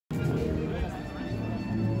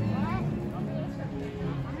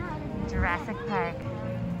Jurassic Park.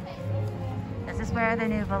 This is where the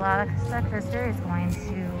new VelociCoaster is going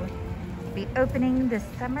to be opening this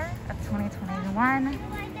summer of 2021.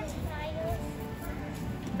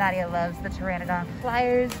 Nadia loves the Pteranodon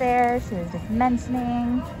flyers there. She was just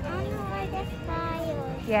mentioning.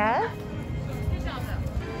 Yeah?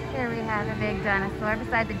 Here we have a big dinosaur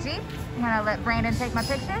beside the Jeep. I'm gonna let Brandon take my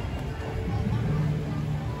picture.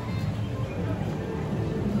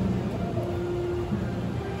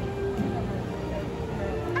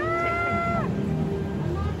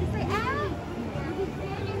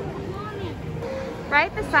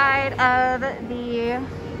 Right beside of the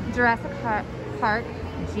Jurassic Park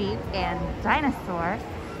Jeep and dinosaur,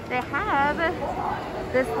 they have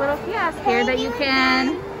this little kiosk here that you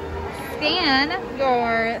can scan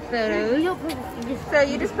your photos. So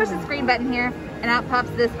you just push the screen button here and out pops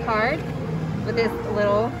this card with this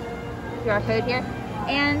little QR code here.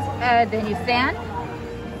 And then you stand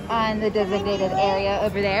on the designated area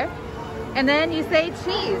over there. And then you say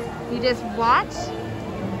cheese. You just watch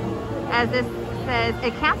as this says,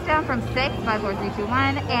 it counts down from 6, 5, 4, 3, 2,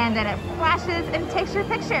 1, and then it flashes and takes your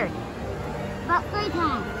picture. About 3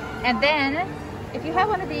 times. And then, if you have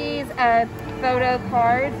one of these photo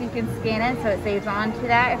cards, you can scan it so it saves on to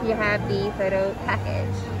that if you have the photo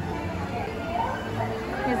package.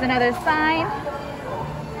 Here's another sign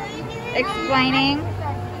explaining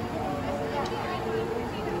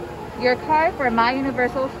your card for My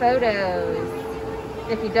Universal Photos.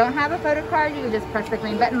 If you don't have a photo card, you can just press the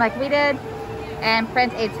green button like we did and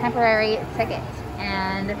print a temporary ticket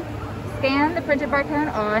and scan the printed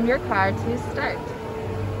barcode on your card to start.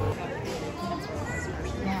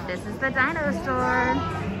 This is the dino store.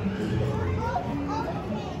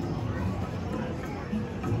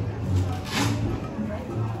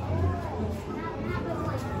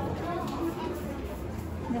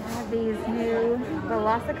 They have these new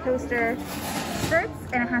VelociCoaster shirts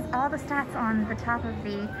and it has all the stats on the top of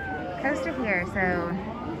the coaster here. So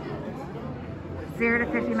 0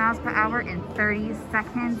 to 50 miles per hour in 30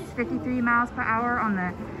 seconds, 53 miles per hour on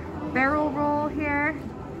the barrel roll here.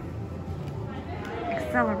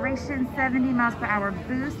 Acceleration, 70 miles per hour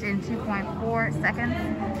boost in 2.4 seconds.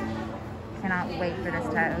 Cannot wait for this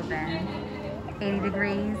to open. 80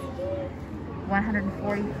 degrees,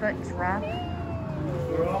 140 foot drop.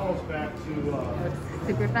 We're almost back to looks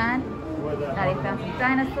super fun. Now they found some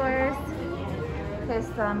dinosaurs. Here's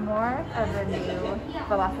some more of the new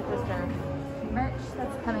VelociCoaster merch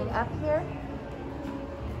that's coming up here.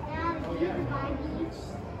 I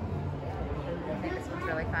think this one's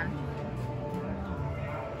really fun.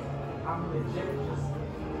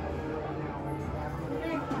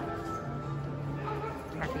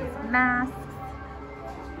 Got these masks.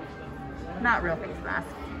 Not real face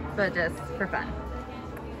masks, but just for fun.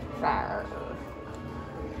 So,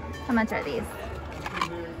 how much are these?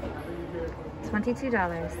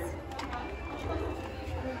 $22.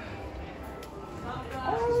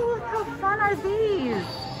 Oh, look how fun are these?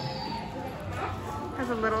 Has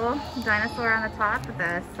a little dinosaur on the top with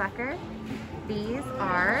a sucker. These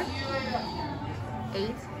are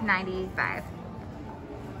 $8.95.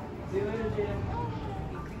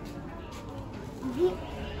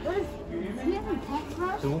 Does he have a pet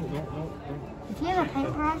house? No. Does he have a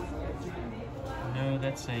pet house? No,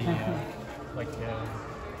 that's a, like a...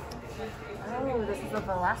 Oh, this is a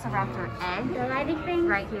Velociraptor egg. The lighting thing?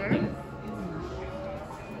 Right here.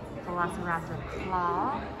 Velociraptor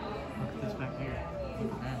claw. Look at this back here.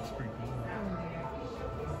 That's pretty cool.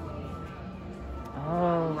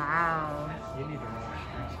 Oh, wow. You need to watch.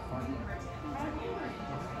 That's fun.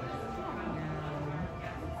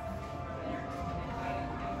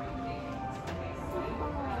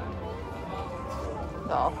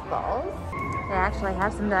 Golf balls. They actually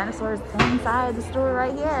have some dinosaurs inside the store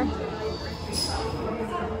right here.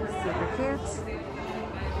 Super cute.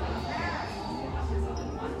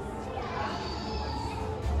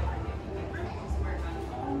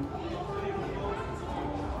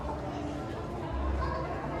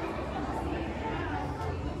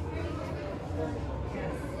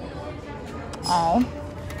 Oh,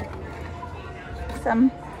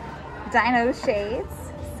 some dino shades,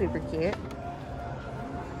 super cute.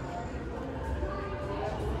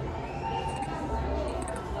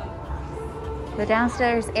 The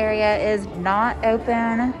downstairs area is not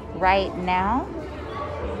open right now,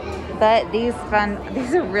 but these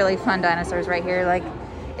are really fun dinosaurs right here. Like,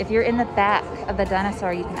 if you're in the back of the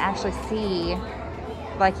dinosaur, you can actually see,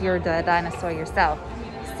 like you're the dinosaur yourself,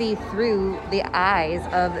 see through the eyes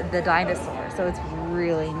of the dinosaur. So it's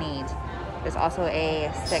really neat. There's also a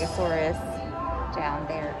Stegosaurus down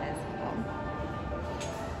there as well.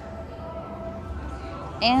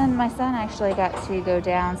 And my son actually got to go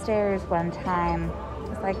downstairs one time. It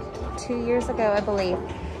was like 2 years ago, I believe.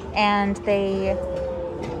 And they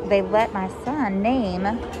let my son name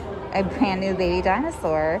a brand new baby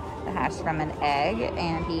dinosaur that hatched from an egg,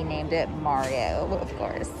 and he named it Mario, of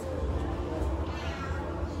course.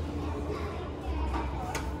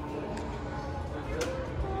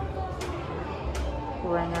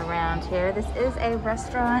 Going around here, this is a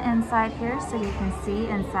restaurant inside here, so you can see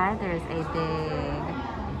inside there's a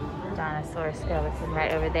big dinosaur skeleton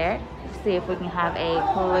right over there. See if we can have a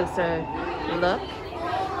closer look.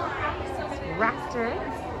 Raptor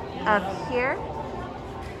up here.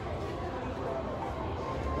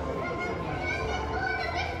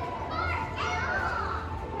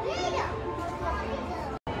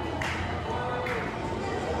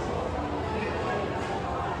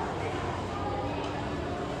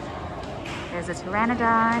 There's a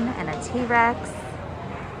pteranodon and a T-Rex.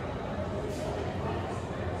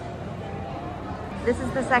 This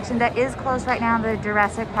is the section that is closed right now, the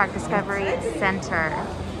Jurassic Park Discovery Center.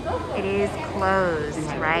 It is closed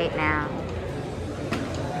right now.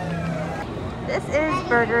 This is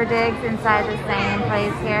Burger Digs inside the same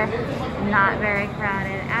place here. Not very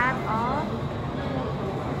crowded at all.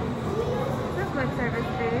 It's a quick service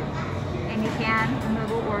food, and you can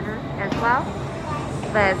mobile order as well.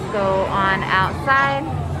 Let's go on outside.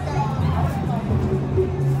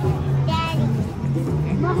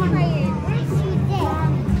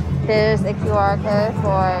 There's a QR code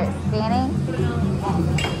for scanning.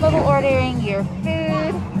 Mobile ordering your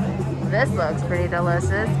food. This looks pretty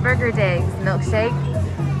delicious. Burger Digs, milkshake,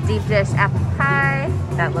 deep dish apple pie.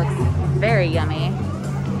 That looks very yummy.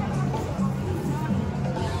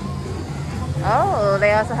 Oh,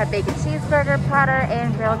 they also have bacon cheeseburger platter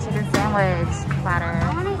and grilled chicken sandwich platter.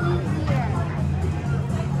 I want to eat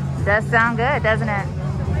here. Does sound good, doesn't it?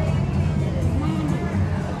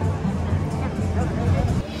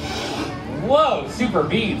 Whoa, super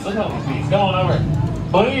beads. Look at all these beads going over.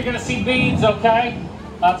 Blue, you're going to see beads, okay?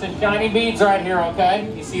 Lots of shiny beads right here, okay?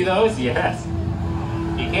 You see those? Yes.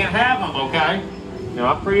 You can't have them, okay? They're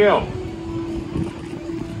not for you.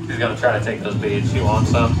 She's going to try to take those beads. She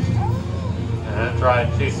wants some. That's right.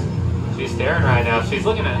 She's staring right now. She's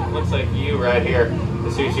looking at, looks like you right here.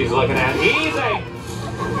 To see what she's looking at. Easy!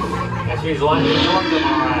 And she's lunging towards them,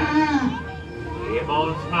 all right. Keep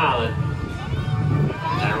on smiling.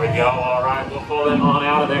 There we go. All right, we'll pull them on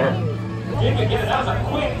out of there. Get it. That was a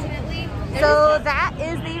quick. So that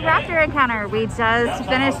is the raptor encounter. We just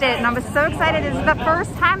finished it, and I was so excited. This is the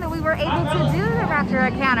first time that we were able to do the raptor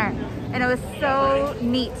encounter. And it was so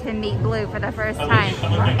neat to meet Blue for the first time.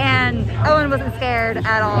 And Owen wasn't scared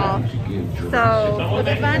at all. So, was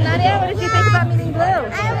it fun, Nadia? What did you think about meeting Blue?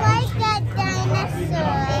 I like that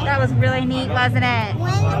dinosaur. That was really neat, wasn't it?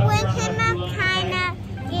 When him kind of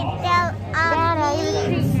get our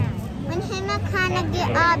beads. When him kind of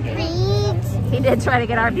get our beads. He did try to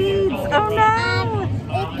get our beads. Oh no!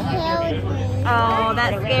 It killed me. Oh,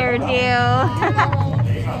 that scared you.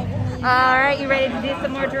 All right, you ready to do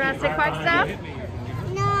some more Jurassic Park stuff?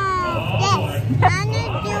 No, yes. I'm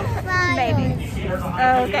gonna do flyers. Maybe.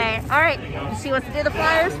 Okay. All right. She wants to do the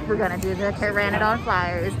flyers. We're gonna do the Pteranodon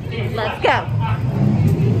flyers. Let's go.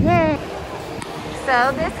 Yay.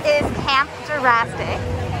 So this is Camp Jurassic.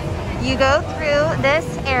 You go through this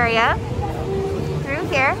area, through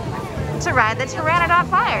here, to ride the Pteranodon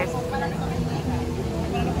flyers.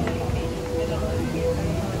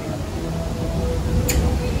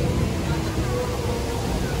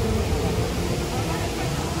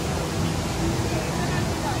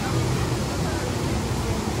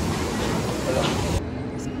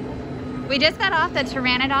 We just got off the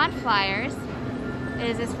Pteranodon flyers. It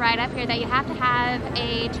is this ride up here that you have to have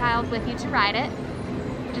a child with you to ride it.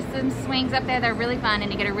 Just some swings up there, they're really fun, and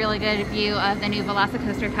you get a really good view of the new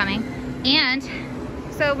VelociCoaster coming. And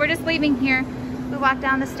so we're just leaving here. We walk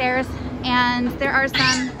down the stairs, and there are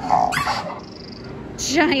some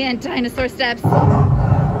giant dinosaur steps.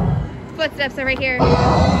 Footsteps are right here.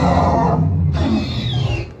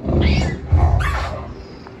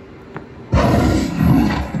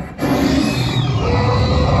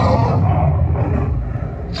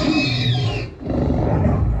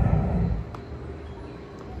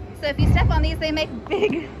 So if you step on these, they make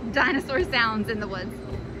big dinosaur sounds in the woods.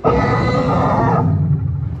 And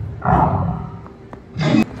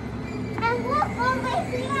look over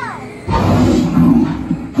here.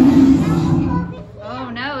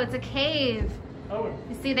 Oh no, it's a cave.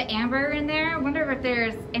 You see the amber in there? I wonder if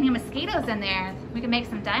there's any mosquitoes in there. We can make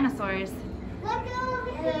some dinosaurs. Look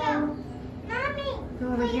over here. Mommy,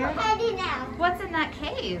 Go over here. heading out. What's in that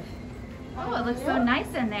cave? Oh, it looks so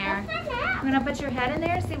nice in there. I'm gonna put your head in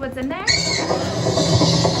there, see what's in there.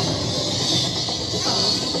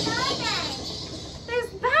 There's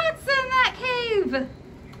bats in that cave.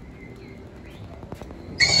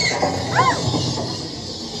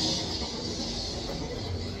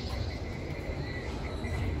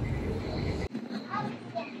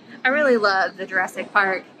 I really love the Jurassic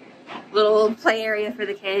Park little play area for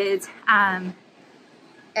the kids.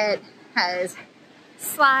 It has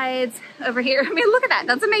slides over here. I mean, look at that.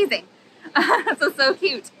 That's amazing. So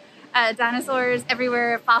cute. Dinosaurs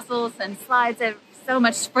everywhere, fossils and slides. Have so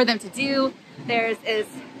much for them to do. There's this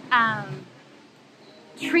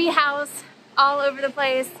tree house all over the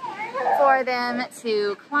place for them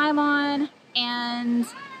to climb on. And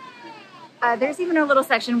there's even a little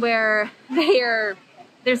section where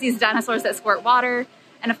there's these dinosaurs that squirt water.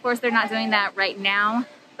 And of course, they're not doing that right now,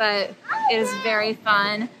 but it is very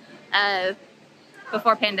fun.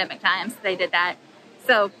 Before pandemic times, they did that.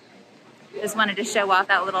 So just wanted to show off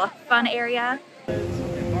that little fun area.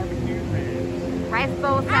 Rice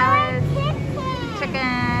bowl salad,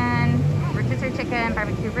 chicken, rotisserie chicken,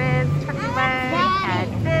 barbecue ribs, turkey legs,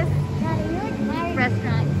 and this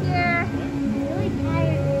restaurant here.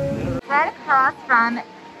 Right across from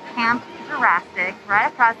Camp Jurassic, right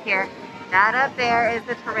across here. That up there is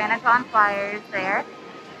the Pteranodon Flyers there.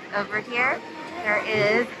 Over here, there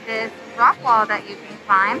is this rock wall that you can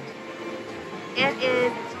climb. It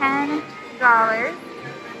is $10,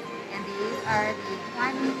 and these are the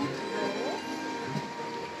climbing rules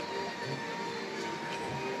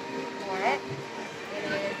for it. It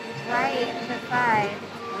is right beside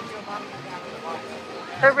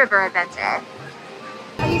the river adventure.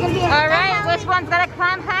 All right, which one's gonna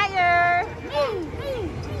climb higher?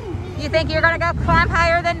 You think you're gonna go climb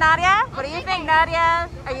higher than Nadia? What do you think, Nadia?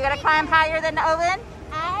 Are you gonna climb higher than Owen?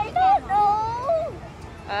 I don't know.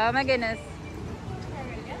 Oh my goodness.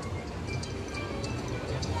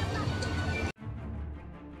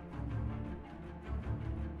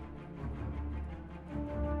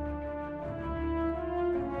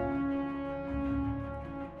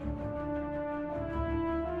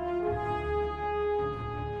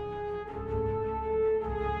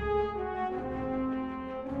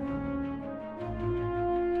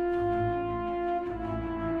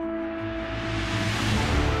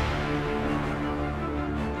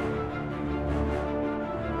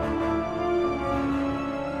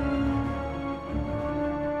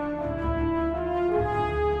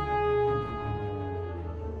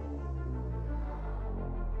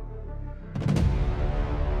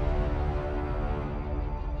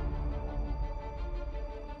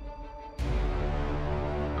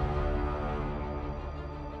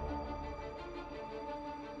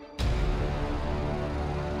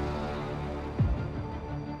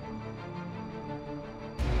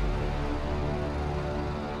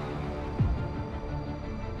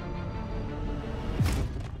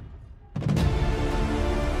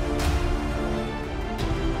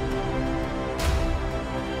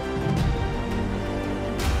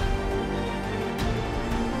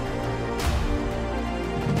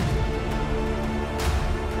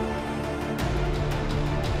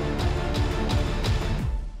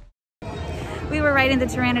 We were riding the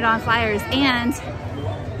Pteranodon Flyers and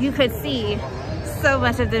you could see so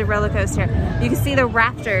much of the roller coaster. You can see the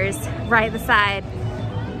raptors right beside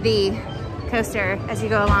the coaster as you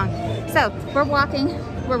go along. So we're walking,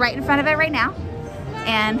 we're right in front of it right now,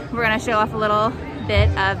 and we're gonna show off a little bit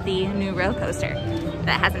of the new roller coaster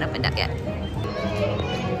that hasn't opened up yet.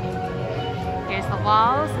 Here's the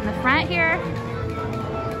walls in the front here.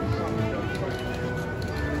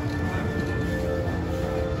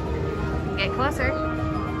 Get closer,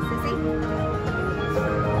 Sissy.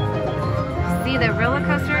 See the roller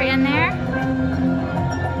coaster in there.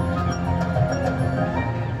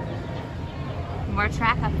 More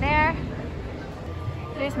track up there.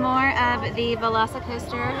 There's more of the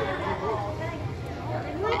VelociCoaster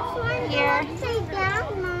here. Upside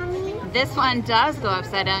down, Mommy. This one does go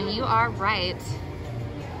upside down. You are right.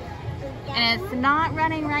 And it's not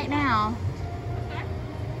running right now.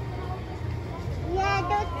 Yeah,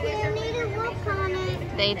 those two need to work on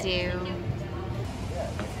it. They do.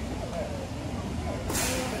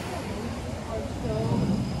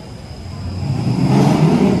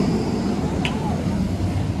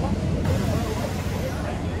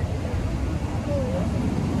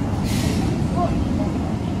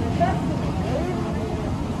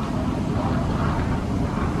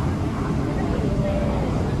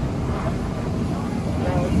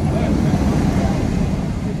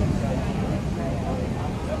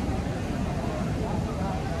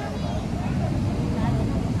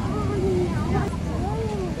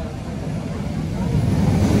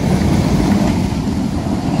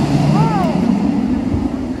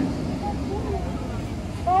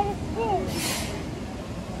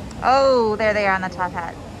 Oh, there they are on the top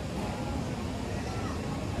hat.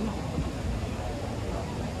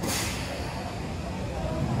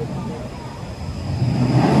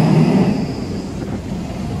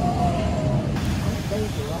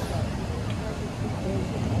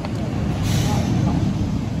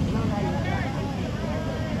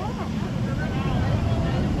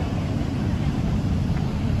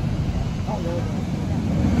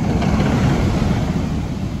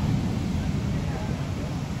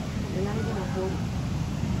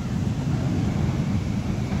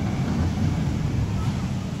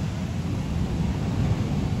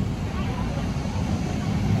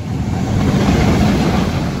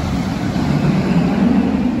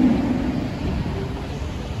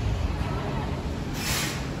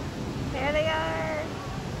 There they are.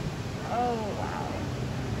 Oh, wow.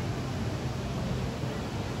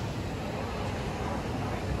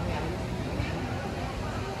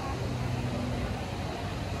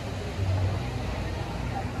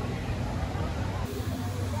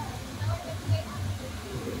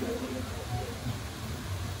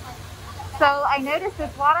 So I noticed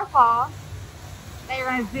this waterfall. They're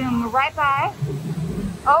gonna zoom right by.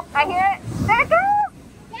 Oh, I hear it. There it goes!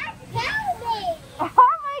 That's Kelly. Oh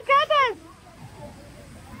my goodness!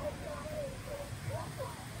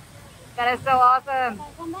 That is so awesome.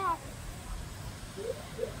 Okay, come back.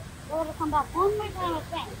 We're gonna come back one more time,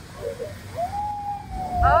 okay?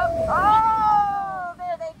 Oh,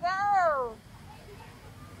 there they go.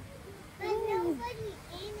 There's nobody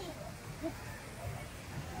in it.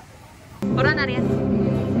 Hold on, Nadia.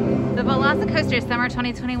 The VelociCoaster Summer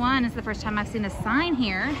 2021 is the first time I've seen a sign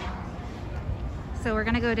here. So we're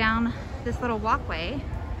gonna go down this little walkway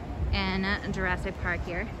in Jurassic Park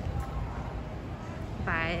here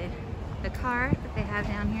by the car that they have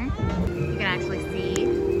down here. You can actually see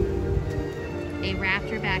a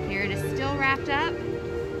raptor back here. It is still wrapped up.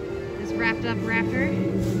 This wrapped up raptor.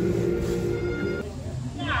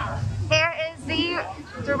 Here is the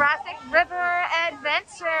Jurassic River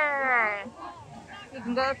Adventure. You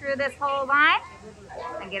can go through this whole line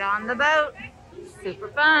and get on the boat. Super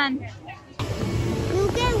fun. You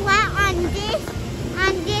get wet on this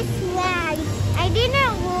ride. I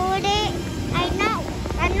didn't load it.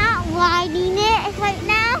 I'm not riding it right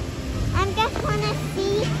now. I'm just gonna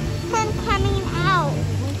see him coming out.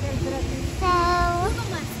 So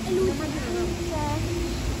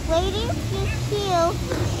waiting to heal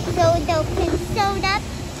so they can sew up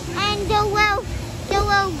and the well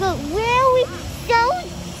go really so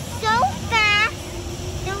fast.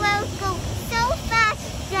 The wells go so fast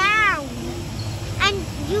down. And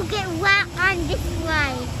you get wet on this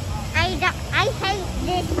ride. I hate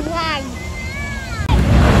this ride.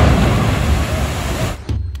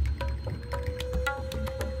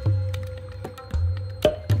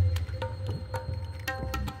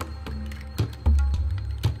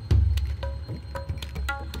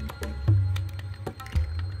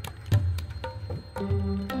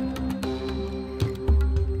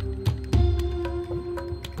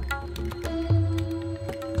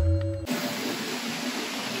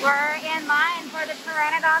 We're in line for the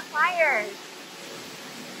Pteranodon Flyers.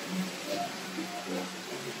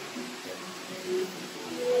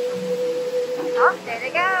 Oh, there they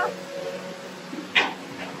go.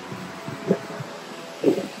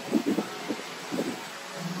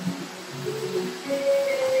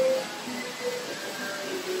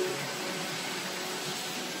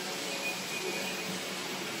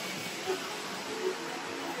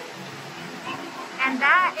 And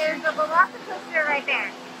that is the VelociCoaster right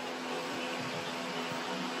there.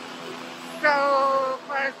 So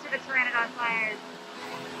close to the Pteranodon Flyers.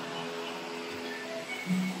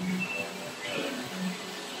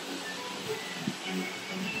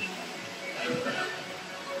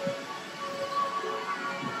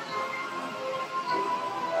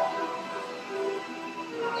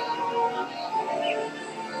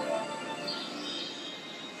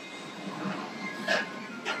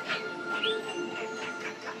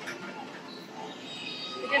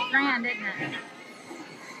 It just ran, didn't it?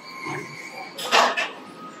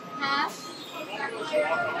 Huh?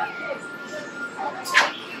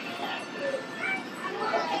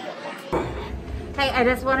 Hey, I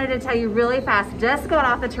just wanted to tell you really fast, just got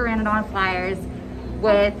off the Pteranodon Flyers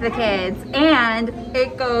with the kids, and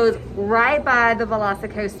it goes right by the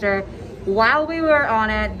VelociCoaster. While we were on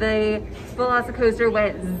it, the VelociCoaster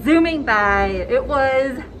went zooming by. It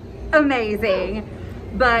was amazing.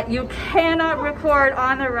 But you cannot record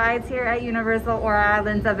on the rides here at Universal or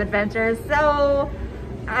Islands of Adventure, so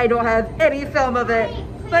I don't have any film of it,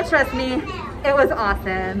 but trust me, it was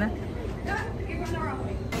awesome.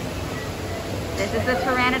 This is the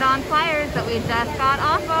Pteranodon pliers that we just got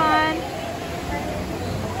off on.